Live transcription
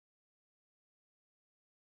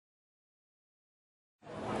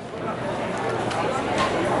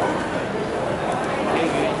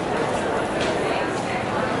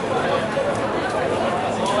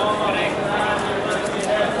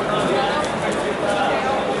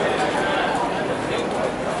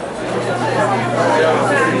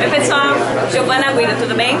Giovana Guido,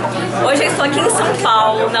 tudo bem? Hoje eu estou aqui em São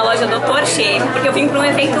Paulo, na loja Dr. Shape, porque eu vim para um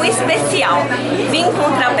evento especial. Vim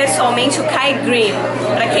encontrar pessoalmente o Greene.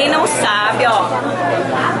 Para quem não sabe, ó,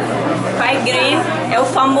 Greene é o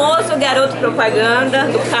famoso garoto propaganda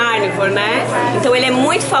do Carnivore, né? Então ele é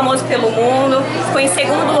muito famoso pelo mundo, ficou em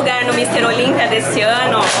segundo lugar no Mr. Olympia desse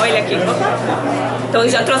ano, ó, olha aqui. Então eu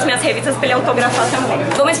já trouxe minhas revistas para ele autografar também.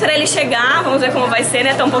 Vamos esperar ele chegar, vamos ver como vai ser,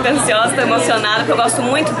 né? Tô um pouco ansiosa, tô emocionada, porque eu gosto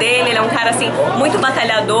muito dele, ele é um cara assim, muito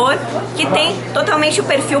batalhador, que tem totalmente o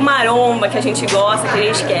perfil maromba que a gente gosta, que a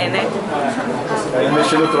gente quer, né? Aí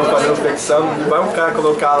mexendo no tronco, fazendo flexão, vai um cara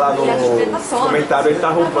colocar lá no comentário, ele tá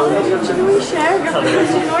roubando. A gente não enxerga, porque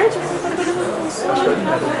de noite você tá fazendo função.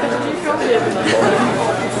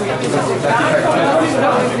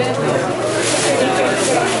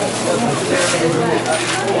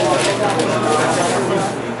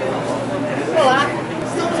 Olá,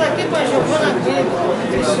 estamos aqui com a Giovana Guido,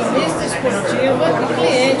 nutricionista esportiva e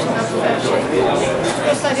cliente da Dr. Shape.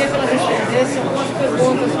 Gostaria que ela respondesse algumas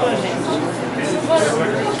perguntas para a gente. Giovana,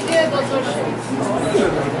 por que Dr. Shape?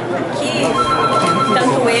 Que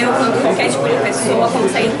tanto eu quanto qualquer tipo de pessoa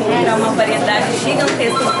consegue encontrar uma variedade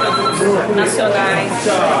gigantesca de produtos nacionais,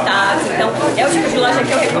 importados. Então, é o tipo de loja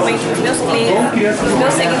que eu recomendo para os meus clientes, para os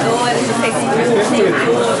meus seguidores do Facebook, do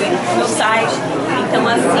YouTube, no site. Então,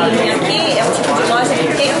 assim, aqui é o tipo de loja que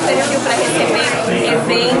tem um perfil para receber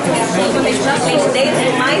eventos, principalmente desde o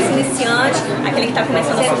mais iniciante, aquele que está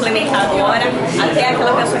começando a suplementar agora, até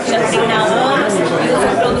aquela pessoa que já treina há anos e usa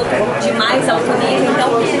um produto de mais alto nível.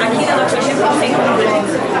 Então, aqui na Dr. Shape eu tenho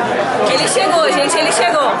ele chegou, gente, ele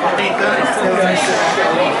chegou.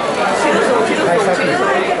 Tira o zoom, tira o zoom, tira o zoom.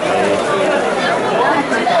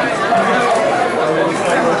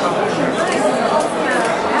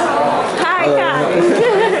 Ai, cara.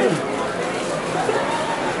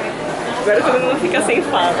 Espero que ele não fica sem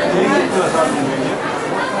fala.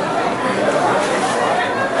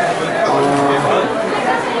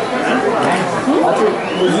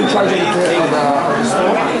 Who's in charge of the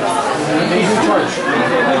store? Who's in charge?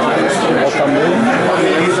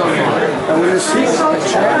 And when you see a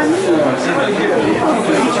chair,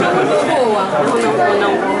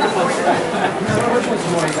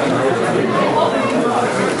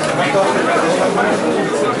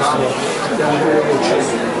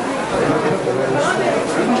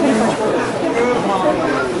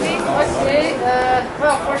 Okay,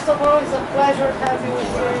 well, first of all, it's a pleasure having you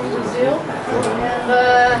here in Brazil. And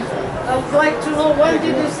I would like to know, when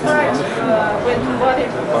did you start with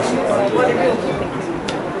bodybuilding?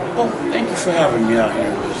 Well, thank you for having me out here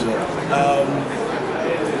in Brazil.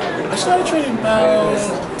 I started training about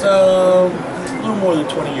a little more than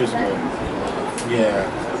 20 years ago. Yeah.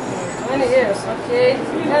 20 years, okay.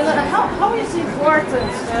 And how is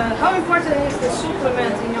important, how important is the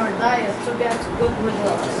supplement in your diet to get good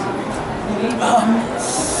results?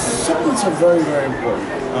 Supplements are very, very important.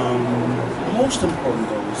 Most important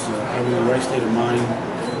though is having the right state of mind,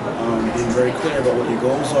 being very clear about what your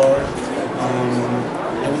goals are,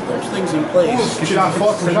 and with those things in place. tirar a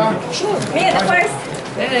foto já? Sure. Me, the first.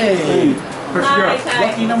 Hey! Hi, Kai.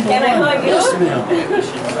 Lucky number Can I one. hug you? Yes, ma'am.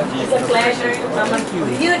 It's a pleasure. I'm a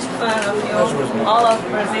huge fan of you. All of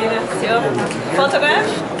Brazilians. Photograph?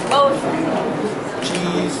 Both.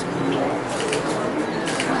 Cheese.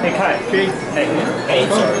 Hey Kai. Hey.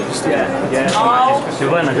 Sorry. Yeah. All.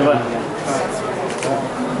 Giovana.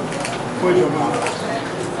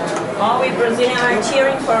 All we Brazilians are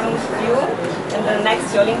cheering for you in the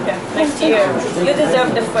next Olympia, next year. You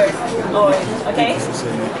deserve the first, always, okay?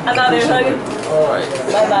 Another hug. Alright.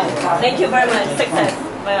 Bye-bye. Thank you very much. Success.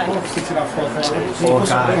 Bye-bye. Você tirar a foto. Ô,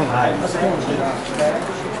 cara,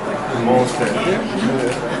 monster.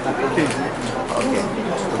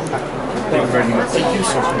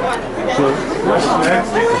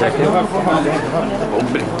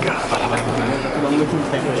 Obrigado.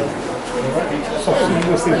 Só se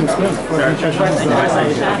vocês me escrevem, a gente vai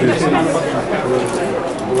sair.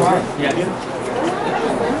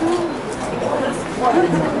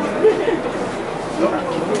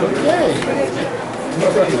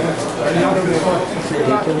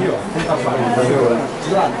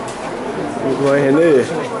 Oi, Renê.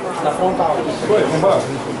 Na frontal. Foi, vambora.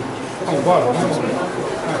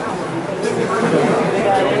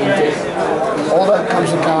 All that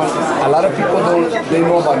comes account. A lot of people they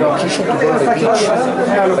know about nutrition to go to the beach, but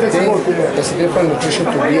it's a different nutrition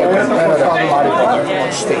to be a competitor bodybuilder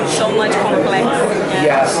on stage. So much complex.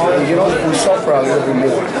 Yes, and you know we suffer a little bit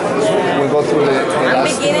more. We go through the I'm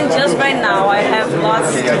last. beginning just right now. I have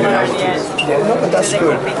lots to learn yet. Yeah, no, but that's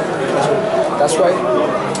good. That's why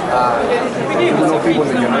you know people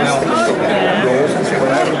in the United States goals and say,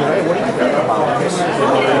 when I work about this,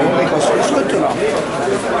 because it's good to know.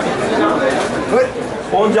 Good.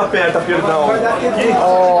 Onde aperta, perdão? Aqui?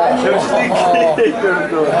 Eu desliguei,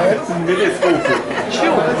 perdão. Me desculpe.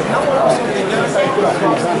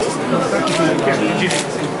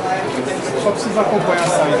 Só precisa acompanhar a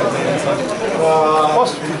saída dele, sabe?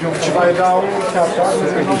 Posso pedir um? A gente vai dar um cartaz,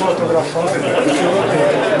 fazer uma autografão.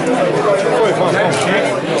 Foi, vamos.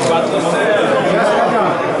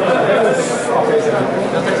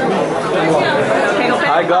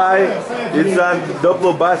 Hi guys, it's a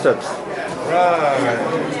double biceps.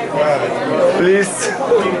 Please.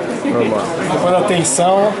 Depois da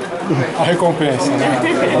atenção, a recompensa, né?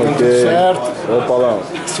 Tá tudo certo. Ô Paulão,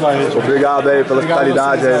 Isso aí. obrigado aí pela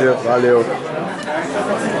hospitalidade aí, viu? Valeu.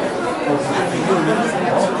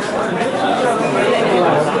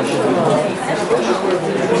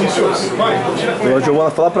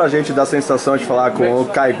 Giovana, fala pra gente da sensação de falar com o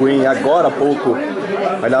Greene agora há pouco.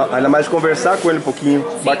 Ainda mais conversar com ele um pouquinho.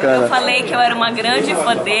 Sim, bacana. eu falei que eu era uma grande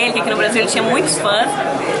fã dele, que aqui no Brasil ele tinha muitos fãs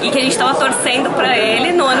e que a gente estava torcendo pra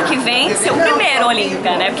ele no ano que vem ser o primeiro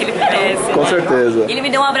Olímpia, né? Porque ele merece. Com certeza. Ele me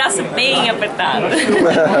deu um abraço bem apertado.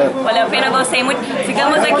 Valeu a pena, gostei muito.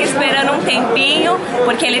 Ficamos aqui esperando um tempinho,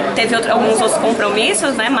 porque ele teve alguns outros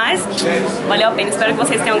compromissos, né? Mas valeu a pena, espero que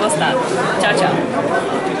vocês tenham gostado. Tchau, tchau.